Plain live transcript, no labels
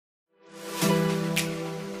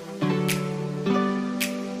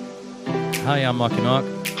Hi, I'm Marky Mark.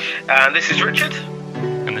 And this is Richard.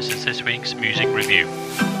 And this is this week's music review.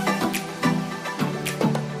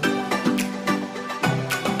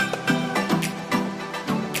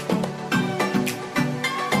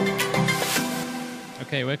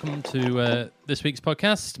 Okay, welcome to this week's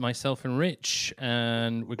podcast, myself and Rich,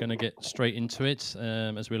 and we're going to get straight into it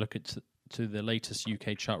as we look at to the latest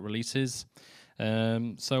UK chart releases.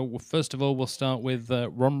 So first of all, we'll start with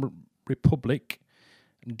Ron Republic,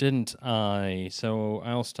 Didn't I? So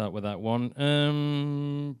I'll start with that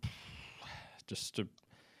one. Just a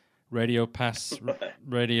radio pass,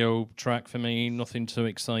 radio track for me, nothing too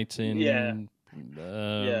exciting. Yeah.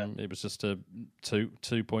 It was just a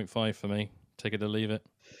 2.5 for me. Take it or leave it.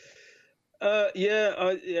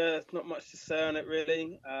 Not much to say on it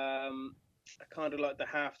really. I kind of like the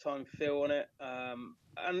halftime feel on it,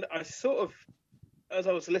 and I sort of, as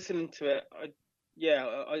I was listening to it, I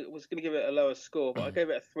was going to give it a lower score, but I gave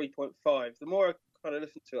it a 3.5. The more I kind of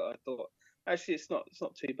listened to it, I thought actually it's not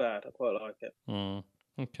too bad. I quite like it.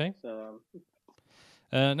 Okay. So,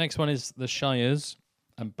 next one is The Shires,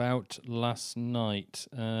 About Last Night.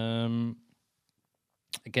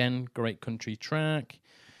 Again, great country track.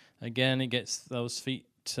 Again, it gets those feet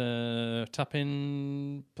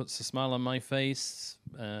tapping, puts a smile on my face.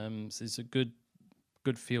 It's a good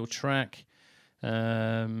feel track.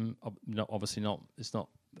 Obviously not. It's not.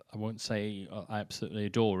 I won't say I absolutely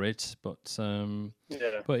adore it, but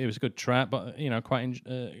it was a good track. But quite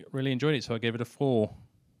really enjoyed it, so I gave it a 4.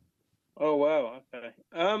 Oh wow, okay.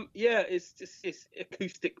 It's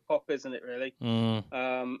acoustic pop, isn't it? Really.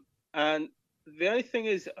 And the only thing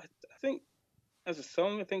is, I think as a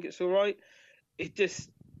song, I think it's all right. It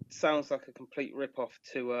just sounds like a complete rip-off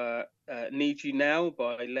to "Need You Now"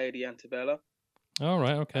 by Lady Antebellum. All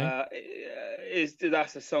right, okay.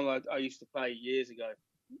 That's a song I used to play years ago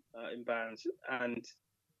in bands, and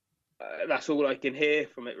that's all I can hear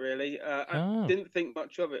from it. Really, I didn't think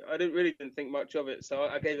much of it. Didn't think much of it, so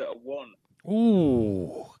I gave it a 1.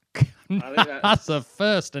 Ooh, I think that's a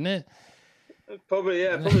first, isn't it? Probably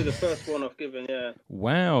the first one I've given. Yeah.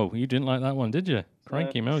 Wow, you didn't like that one, did you?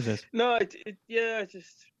 Cranky Moses. No, I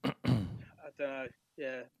just I don't know.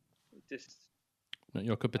 Yeah, just not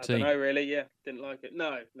your cup of tea. I don't know, really. Yeah, didn't like it.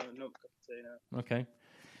 No, not cup of tea. No. Okay.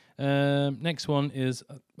 Next one is,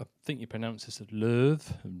 I think you pronounce this as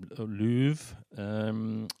Louvre.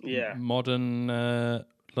 Modern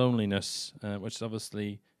Loneliness, which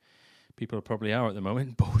obviously people probably are at the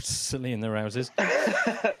moment, bored silly in their houses.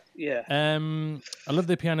 Yeah. I love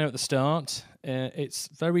the piano at the start. It's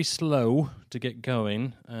very slow to get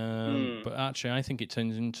going, but actually I think it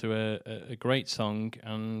turns into a great song,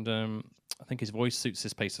 and I think his voice suits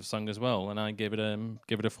this pace of song as well. And I give it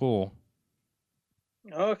a 4.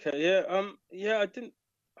 Okay. Yeah. I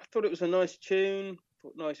thought it was a nice tune.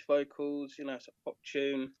 Nice vocals. It's a pop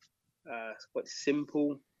tune. It's quite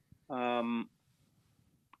simple.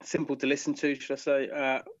 Simple to listen to, should I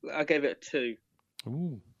say? I gave it a 2.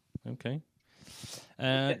 Ooh. Okay.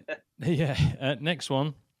 Next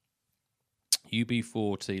one.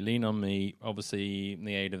 UB40, Lean on Me, obviously in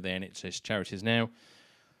the aid of the NHS charities. Now,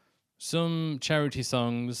 some charity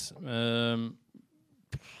songs, I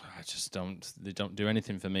just they don't do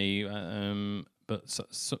anything for me. But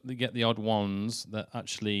so they get the odd ones that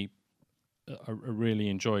actually I really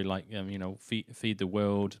enjoy, like Feed the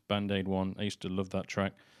World, Band-Aid one. I used to love that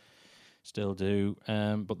track. Still do,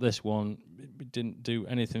 but this one didn't do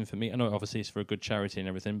anything for me. I know obviously it's for a good charity and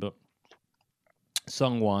everything, but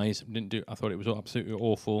song-wise, didn't do. I thought it was absolutely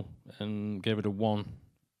awful, and gave it a 1.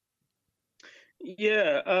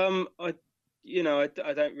 Yeah, I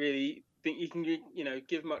don't really think you can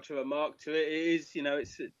give much of a mark to it. It is,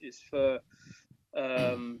 it's for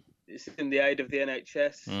it's in the aid of the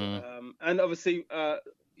NHS, and obviously,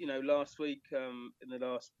 last week in the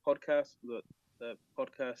last podcast. The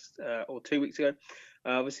podcast or 2 weeks ago,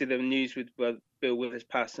 obviously the news with Bill Withers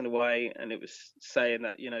passing away, and it was saying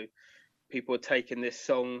that people are taking this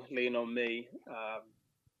song "Lean on Me"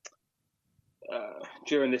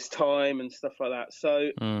 during this time and stuff like that. So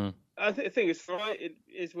I think it's right. It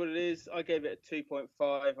is what it is. I gave it a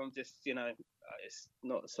 2.5. I'm just it's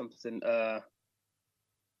not something I'd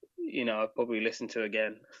probably listen to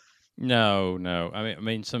again. No. I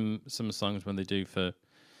mean some songs when they do for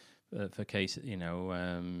case,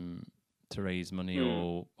 to raise money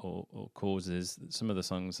or causes. Some of the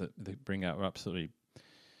songs that they bring out are absolutely,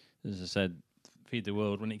 as I said, Feed the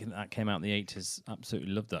World, when that came out in the 80s,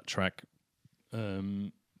 absolutely loved that track.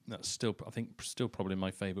 That's still, I think, probably my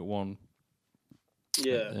favourite one.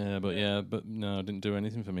 Yeah. But no, it didn't do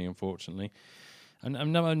anything for me, unfortunately. And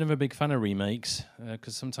I'm never a big fan of remakes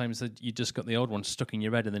because sometimes you just got the old ones stuck in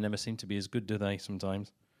your head and they never seem to be as good, do they?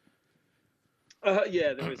 Sometimes.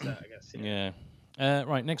 Yeah, there is that, I guess. Yeah.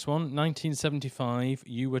 Right, next one, 1975.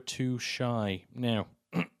 You Were Too Shy. Now,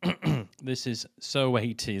 this is so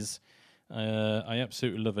 80s. I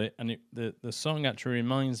absolutely love it, and the song actually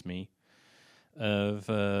reminds me of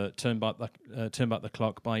Turn Back the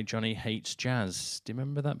Clock by Johnny Hates Jazz. Do you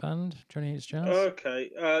remember that band, Johnny Hates Jazz? Okay.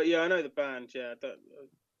 Yeah, I know the band. Yeah, the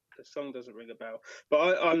song doesn't ring a bell,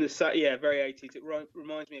 but I'm very 80s. It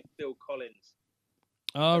reminds me of Phil Collins.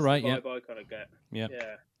 Oh, That's right, the yeah. vibe I kind of get.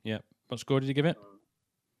 Yeah. What score did you give it?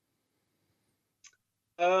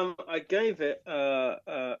 I gave it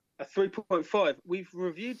a 3.5. We've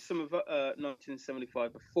reviewed some of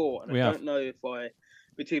 1975 before, and I don't know if I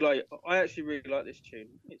particularly like. I actually really like this tune.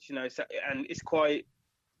 It's and it's quite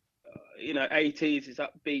 80s. It's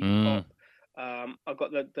upbeat pop. I've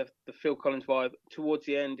got the Phil Collins vibe. Towards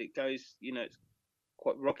the end, it goes. It's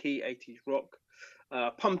quite rocky, 80s rock,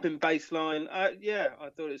 pumping bass line. I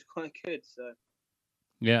thought it was quite good. So.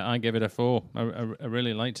 Yeah, I gave it a 4. I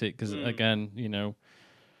really liked it because again,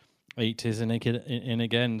 80s and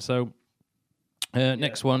again. So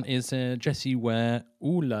next one is Jessie Ware.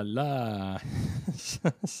 Ooh la la.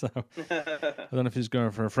 So I don't know if he's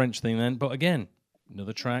going for a French thing then, but again,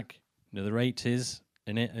 another track, another 80s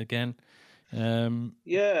in it again. Not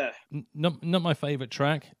my favourite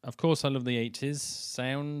track. Of course, I love the 80s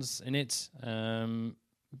sounds in it,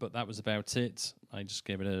 but that was about it. I just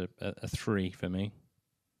gave it a 3 for me.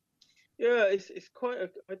 Yeah, it's quite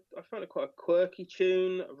I found it quite a quirky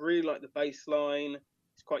tune. I really like the bass line.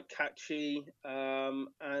 It's quite catchy, and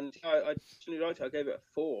I really liked it. I gave it a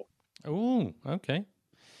 4. Oh, okay.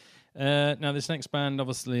 Now this next band,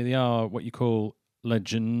 obviously, they are what you call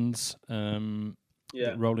legends. The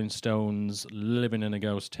Rolling Stones, living in a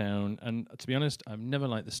ghost town. And to be honest, I've never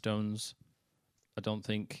liked the Stones. I don't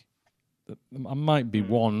think I might be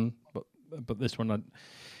one, but this one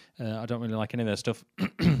I don't really like any of their stuff.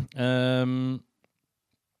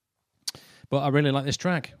 But I really like this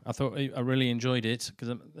track. I thought I really enjoyed it because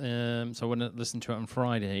so when I listened to it on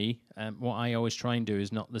Friday, what I always try and do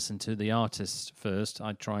is not listen to the artist first.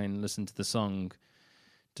 I try and listen to the song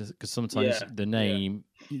because sometimes the name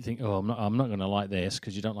you think, oh, I'm not going to like this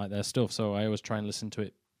because you don't like their stuff. So I always try and listen to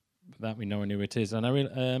it without me knowing who it is, and I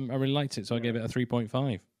really liked it. So I gave it a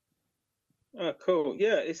 3.5. Oh, cool!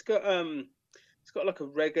 Yeah, it's got like a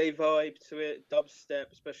reggae vibe to it,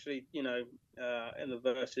 dubstep, especially in the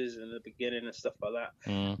verses and the beginning and stuff like that.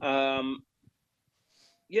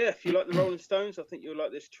 If you like the Rolling Stones, I think you'll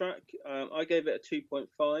like this track. I gave it a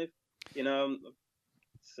 2.5.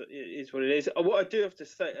 So it is what it is. What I do have to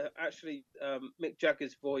say, actually, Mick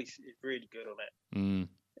Jagger's voice is really good on it.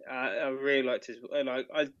 I really liked his.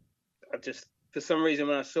 I just for some reason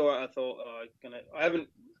when I saw it, I thought, I haven't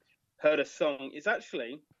heard a song.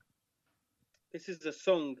 This is their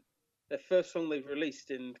first song they've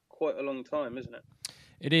released in quite a long time, isn't it?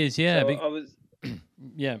 It is, yeah. So I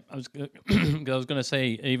was going to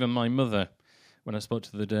say, even my mother, when I spoke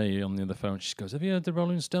to her the day on the other phone, she goes, "Have you heard the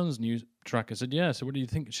Rolling Stones new track?" I said, "Yeah." So what do you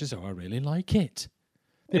think? She said, "Oh, I really like it."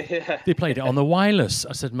 They played it on the wireless.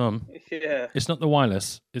 I said, "Mum, it's not the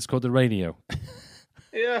wireless. It's called the radio."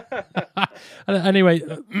 Yeah. Anyway,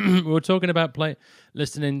 we were talking about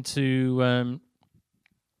listening to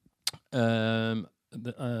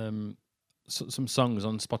some songs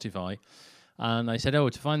on Spotify, and I said, "Oh,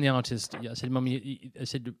 to find the artist," I said, "Mum, I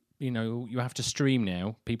said, you have to stream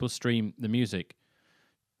now. People stream the music."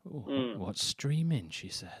 Oh, what's streaming? She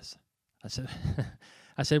says.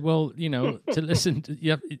 I said, well, to listen,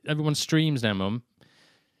 everyone streams now, Mum.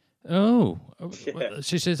 Oh,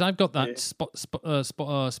 she says, I've got that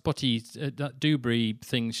Spotty, that Dewberry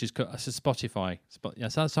thing she's got. I said, Spotify.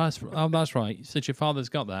 Yes, that's right. She said, your father's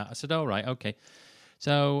got that. I said, oh, right, okay.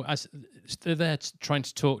 So they're there trying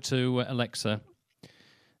to talk to Alexa,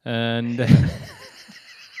 and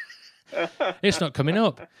it's not coming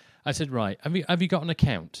up. I said, right, have you got an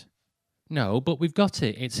account? No, but we've got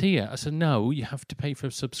it. It's here. I said, no, you have to pay for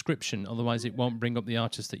a subscription, otherwise it won't bring up the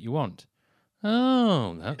artist that you want.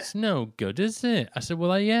 Oh, that's no good, is it? I said,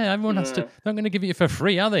 well, yeah, everyone has to. They're not going to give it for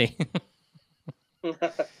free, are they?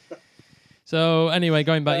 So anyway,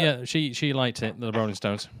 going back, she liked it, the Rolling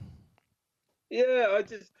Stones. Yeah,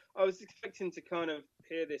 I was expecting to kind of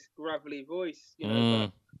hear this gravelly voice,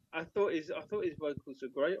 but I thought his vocals were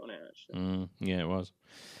great on it, actually. Yeah, it was.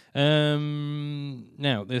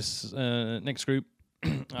 Now this next group,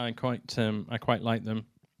 I quite like them.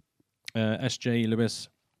 S.J. Lewis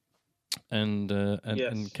and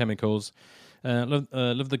Chemicals.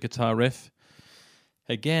 Love the guitar riff.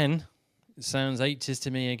 Again, It sounds 80s to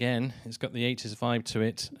me again. It's got the 80s vibe to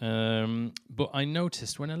it. But I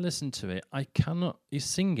noticed when I listened to it, he's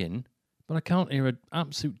singing, but I can't hear an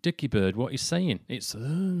absolute dicky bird what he's saying. It's I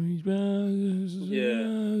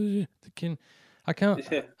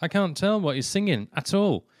can't tell what he's singing at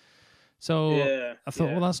all. So I thought,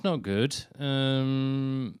 well, that's not good.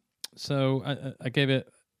 So I gave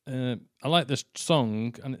it. I like this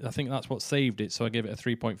song, and I think that's what saved it. So I gave it a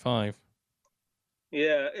 3.5. I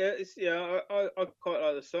quite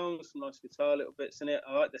like the song. Some nice guitar little bits in it.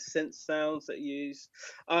 I like the synth sounds that you use.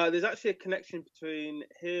 There's actually a connection between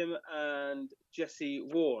him and Jesse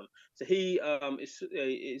Warren. So he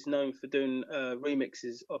is known for doing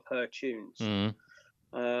remixes of her tunes.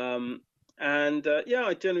 I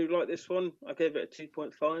generally like this one. I gave it a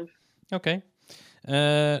 2.5. Okay.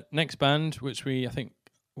 Next band, which I think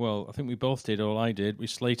we both did, or I did. We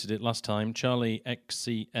slated it last time. Charlie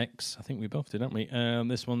XCX. I think we both did, haven't we?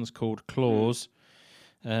 This one's called Claws.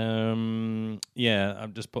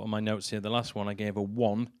 I've just put on my notes here. The last one I gave a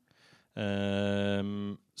 1.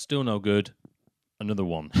 Still no good. Another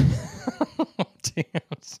 1.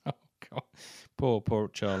 God. Poor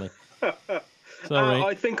Charlie. Sorry.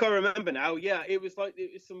 I think I remember now. Yeah, I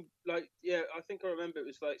think I remember it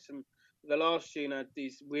was like the last tune had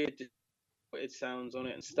these weird sounds on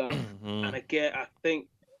it and stuff. And again, I think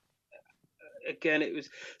it was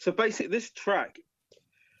so basically this track.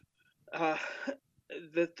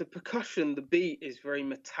 The percussion, the beat is very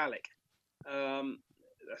metallic.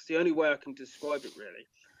 That's the only way I can describe it really.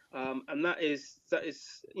 And that is a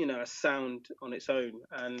sound on its own,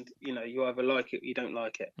 and you either like it or you don't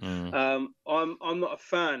like it. I'm not a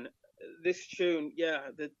fan. This tune,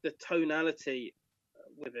 the tonality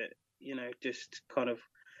with it, just kind of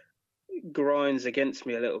grinds against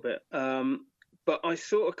me a little bit. But I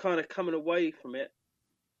sort of kind of coming away from it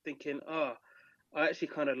thinking, I actually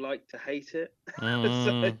kind of like to hate it. Do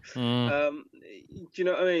you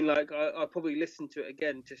know what I mean? Like I probably listen to it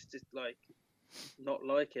again just to like not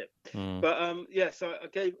like it. But so I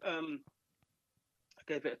gave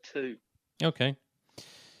it a 2. Okay.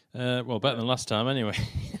 Well, better than last time anyway.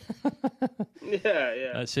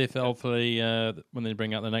 Yeah. Let's see if hopefully when they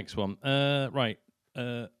bring out the next one. Right.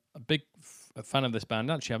 A big fan of this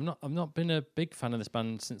band. Actually, I've not been a big fan of this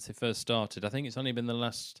band since they first started. I think it's only been the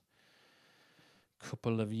last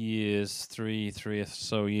couple of years, three or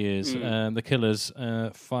so years. The Killers,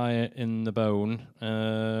 Fire in the Bone.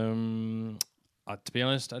 To be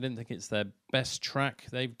honest, I didn't think it's their best track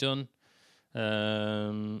they've done.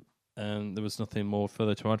 And there was nothing more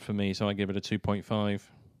further to add for me, so I give it a 2.5.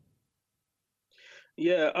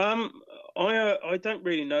 Yeah, I don't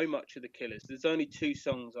really know much of the Killers. There's only 2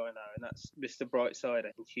 songs I know, and that's Mr. Brightside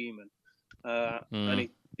and Human.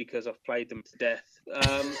 Only because I've played them to death.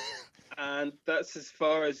 And that's as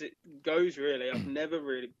far as it goes, really. I've never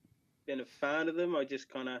really been a fan of them. I just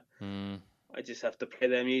kind of, I just have to play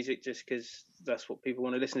their music just because that's what people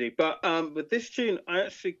want to listen to. But with this tune, I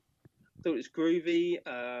actually thought it was groovy.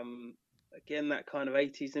 Again, that kind of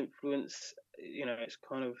 80s influence. It's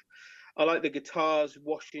kind of, I like the guitars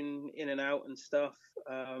washing in and out and stuff.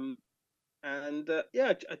 I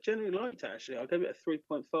generally liked it, actually. I'll give it a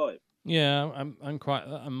 3.5. Yeah,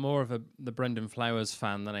 I'm more of the Brendan Flowers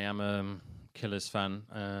fan than I am a Killers fan.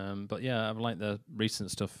 But yeah, I've liked the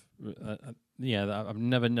recent stuff. I've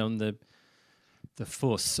never known the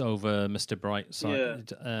fuss over Mr.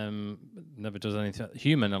 Brightside. Never does anything.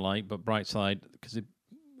 Human I like, but Brightside, because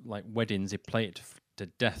like weddings, they play it to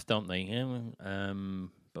death, don't they? Yeah.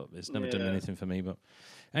 But it's never done anything for me. But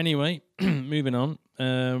anyway, moving on.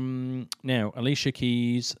 Now, Alicia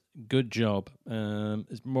Keys, Good Job.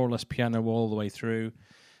 It's more or less piano all the way through.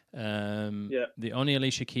 The only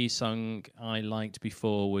Alicia Keys song I liked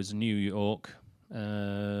before was New York.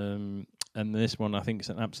 And this one, I think, is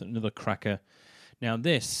an absolute another cracker. Now,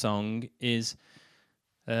 this song is,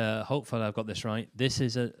 hopefully I've got this right, this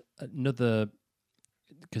is another,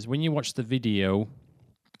 because when you watch the video,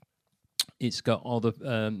 it's got all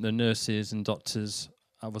the nurses and doctors,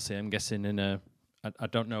 obviously I'm guessing I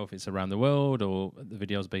don't know if it's around the world or the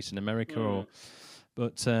video's based in America,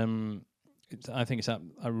 but I think I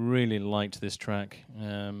really liked this track.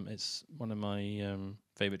 It's one of my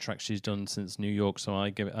favorite tracks she's done since New York, so I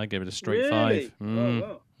gave it a straight 5.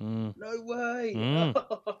 Wow. No way.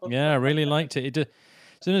 Yeah, I really liked it. As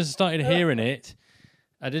soon as I started hearing it,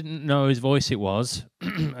 I didn't know whose voice it was.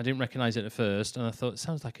 I didn't recognise it at first, and I thought it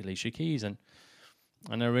sounds like Alicia Keys, and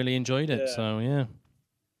I really enjoyed it. So yeah.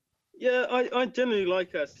 Yeah, I generally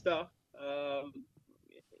like her stuff. I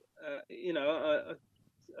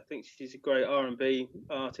think she's a great R&B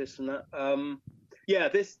artist and that. yeah,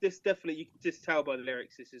 this definitely, you can just tell by the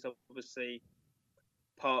lyrics. This is obviously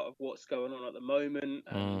part of what's going on at the moment,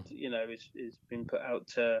 and is been put out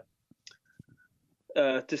to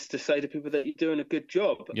just to say to people that you're doing a good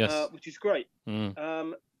job, Yes. which is great.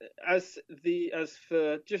 As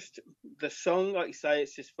for just the song, like you say,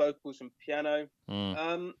 it's just vocals and piano.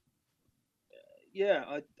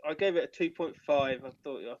 Yeah, I gave it a 2.5. I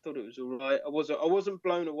thought it was all right. I wasn't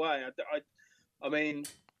blown away. I mean,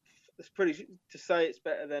 it's pretty to say it's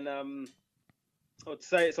better than or to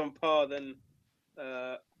say it's on par than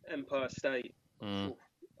Empire State.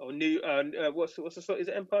 Or New what's the song? Is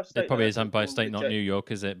it Empire State? It probably is Empire State, not New York,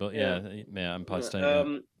 is it? But yeah, Empire State.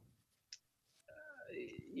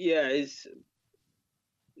 Is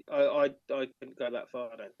I couldn't go that far,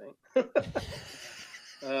 I don't think.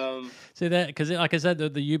 See that, because like I said,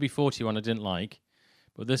 the UB40 one I didn't like,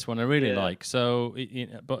 but this one I really like. So,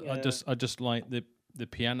 I just like the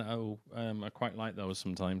piano. I quite like those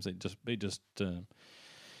sometimes. It just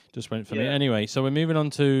went for me. Anyway, so we're moving on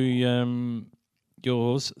to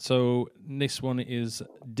yours. So this one is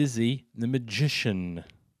Dizzy the Magician.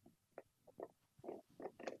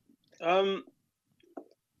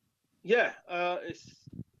 It's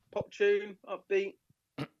pop tune, upbeat.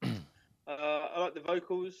 I like the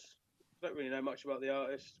vocals. I don't really know much about the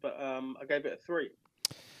artist, but I gave it a 3.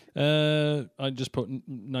 I just put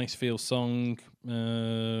nice feel song.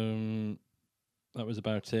 That was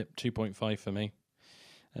about it. 2.5 for me.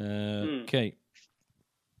 Okay.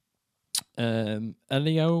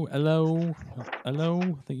 Hello.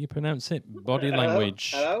 I think you pronounce it. Body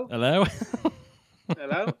language. Hello. Hello.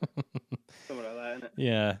 Something like that, isn't it?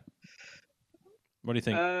 Yeah. What do you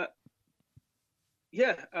think? I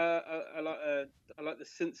like the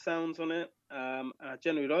synth sounds on it. I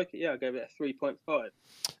generally like it. Yeah, I gave it a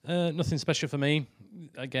 3.5. Nothing special for me.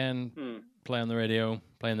 Again, play on the radio,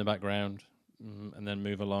 play in the background, and then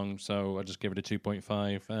move along. So I just give it a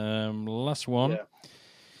 2.5. Last one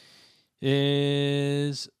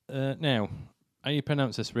is now. How you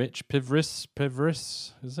pronounce this, Rich?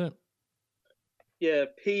 Pivris, is it? Yeah,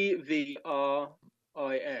 Pvris.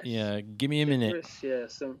 Yeah, give me a minute. Yeah,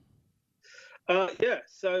 so I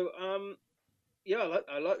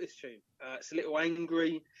like this tune. It's a little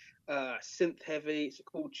angry, synth heavy. It's a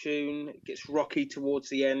cool tune. It gets rocky towards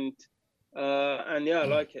the end, and I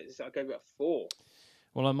like it. I gave it a 4.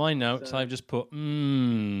 Well, on my notes, I've just put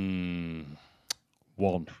 1.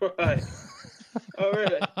 Right. Oh,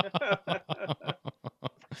 really?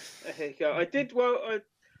 There you go. I did well.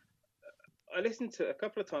 I listened to it a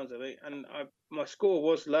couple of times, I think, and my score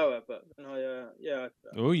was lower, but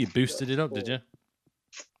Oh, you boosted it up, did you?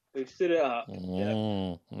 Boosted it up.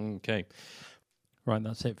 Oh, okay. Right,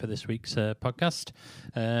 that's it for this week's podcast.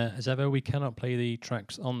 As ever, we cannot play the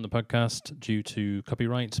tracks on the podcast due to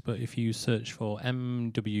copyright, but if you search for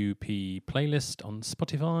MWP Playlist on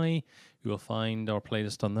Spotify, you will find our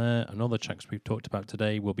playlist on there, and all the tracks we've talked about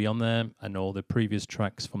today will be on there, and all the previous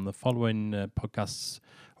tracks from the following podcasts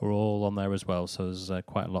are all on there as well, so there's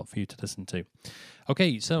quite a lot for you to listen to.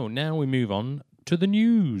 Okay, so now we move on to the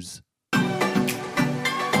news.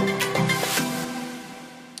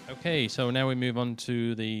 Okay, so now we move on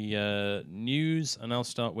to the news, and I'll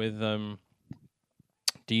start with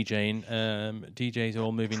DJing. DJs are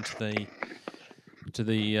all moving to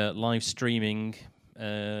the live streaming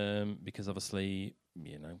because obviously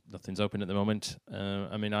nothing's open at the moment.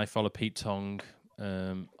 I mean, I follow Pete Tong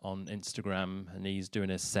on Instagram, and he's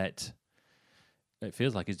doing a set. It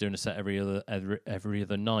feels like he's doing a set every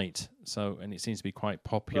other night. So, and it seems to be quite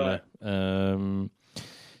popular. Right.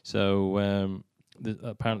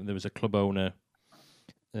 Apparently there was a club owner.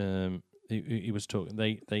 He was talking.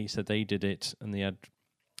 They said they did it, and they had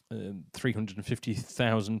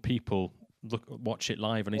 350,000 people watch it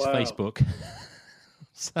live on his Facebook.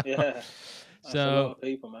 That's a lot of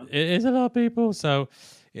people, man. It is a lot of people. So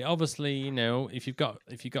obviously, if you've got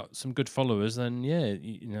some good followers, then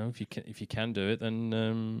if you can do it,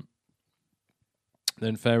 then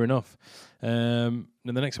fair enough. And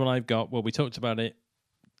the next one I've got, well, we talked about it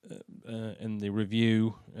in the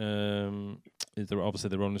review. Obviously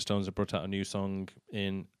the Rolling Stones have brought out a new song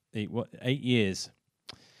in 8 years.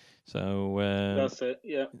 So that's it.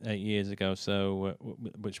 Yeah, 8 years ago. So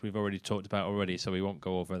which we've already talked about already. So we won't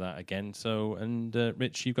go over that again. So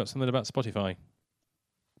Rich, you've got something about Spotify.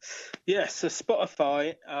 Yes, so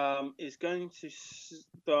Spotify is going to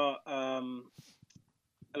start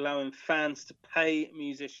allowing fans to pay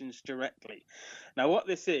musicians directly. Now, what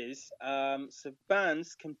this is, so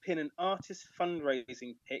bands can pin an artist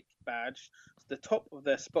fundraising pick badge to the top of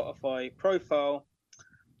their Spotify profile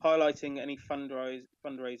highlighting any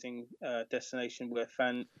fundraising destination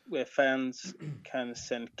where fans can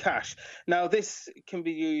send cash. Now, this can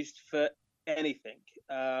be used for anything.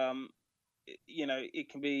 It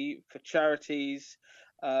can be for charities.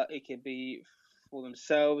 It can be for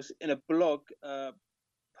themselves. In a blog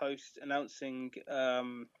post announcing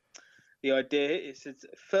the idea, it says,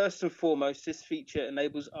 first and foremost, this feature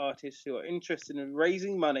enables artists who are interested in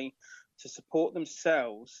raising money to support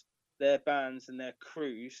themselves, their bands and their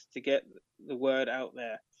crews to get the word out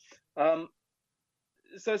there.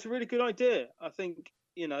 So it's a really good idea. I think,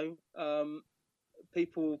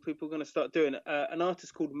 people are going to start doing it. An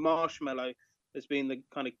artist called Marshmello has been the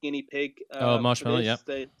kind of guinea pig. Marshmello, yeah.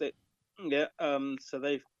 So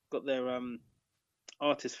they've got their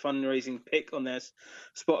artist fundraising pick on their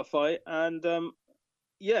Spotify, and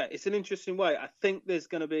it's an interesting way. I think there's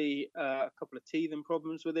going to be a couple of teething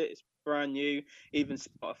problems with it. It's brand new. Even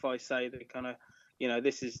Spotify say they kind of,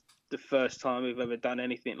 this is the first time we've ever done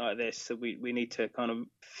anything like this, so we need to kind of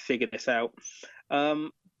figure this out.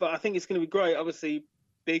 But I think it's going to be great. Obviously,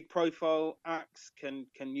 big profile acts can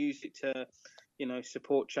use it to,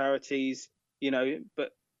 support charities,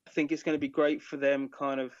 but I think it's going to be great for them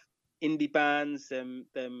kind of indie bands, them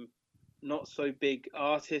not so big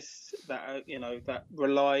artists that that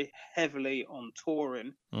rely heavily on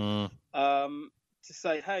touring, to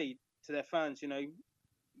say, hey, to their fans,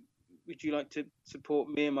 would you like to support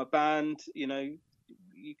me and my band? You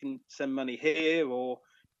can send money here, or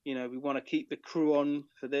we want to keep the crew on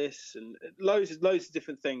for this, and loads of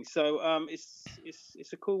different things. So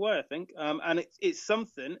it's a cool way, I think, and it's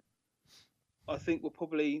something I think will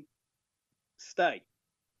probably stay.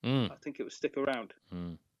 I think it will stick around.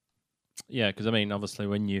 Yeah, because I mean, obviously,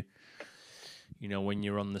 when when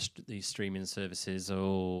you're on these streaming services,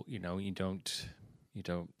 or you don't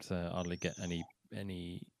hardly get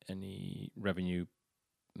any revenue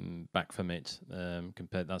back from it.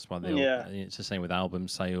 Compared, that's why it's the same with album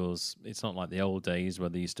sales. It's not like the old days where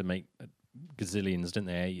they used to make gazillions, didn't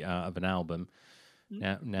they, out of an album.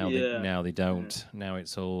 Now they don't. Now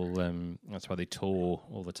it's all. That's why they tour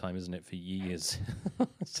all the time, isn't it? For years.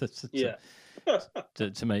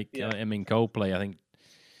 to make. I mean, Coldplay. I think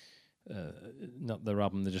not the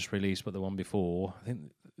album they just released, but the one before. I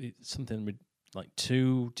think it's something like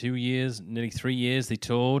 2 years, nearly 3 years. They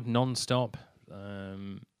toured non-stop.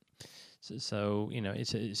 So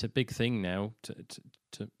it's a big thing now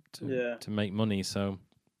to make money. So,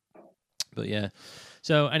 but yeah.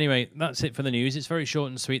 So anyway, that's it for the news. It's very short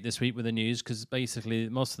and sweet this week with the news, because basically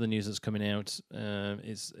most of the news that's coming out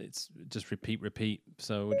it's just repeat.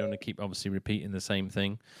 So we don't want to keep obviously repeating the same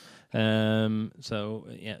thing. So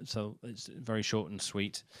it's very short and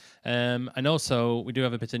sweet. And also we do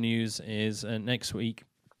have a bit of news. Is next week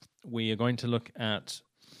we are going to look at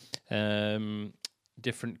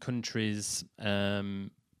different countries'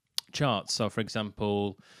 charts. So for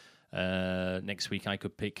example, next week I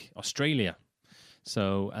could pick Australia.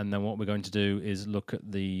 So, and then what we're going to do is look at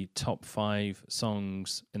the top 5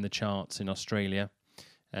 songs in the charts in Australia,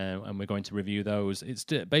 and we're going to review those. It's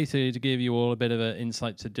basically to give you all a bit of an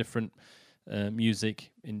insight to different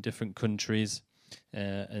music in different countries,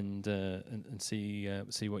 and see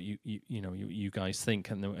what you guys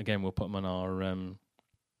think. And then again, we'll put them on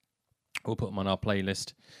our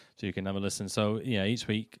playlist so you can have a listen. So yeah, each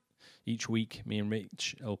week, me and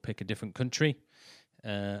Rich will pick a different country.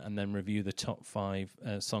 And then review the top 5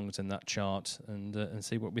 songs in that chart, and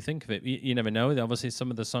see what we think of it. You never know. Obviously, some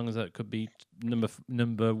of the songs that could be number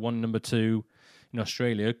 1, number 2 in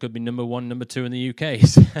Australia could be number 1, number 2 in the UK.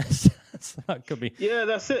 So that could be. Yeah,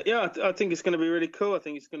 that's it. Yeah, I think it's going to be really cool. I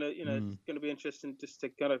think it's going to, it's going to be interesting just to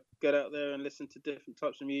kind of get out there and listen to different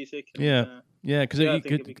types of music. And, because I think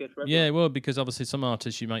it'd be good for everyone. well, because obviously some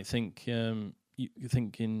artists you might think. You're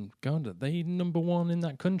thinking, God, are they number 1 in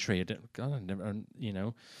that country?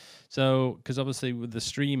 So, because obviously with the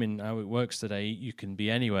streaming, how it works today, you can be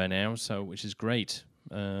anywhere now, so which is great.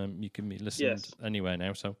 You can be listening anywhere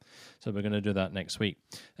now, so we're going to do that next week.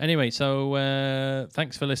 Anyway, so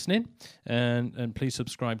thanks for listening, and please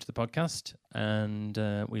subscribe to the podcast, and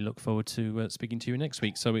we look forward to speaking to you next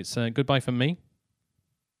week. So it's goodbye from me.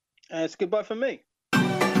 It's goodbye from me.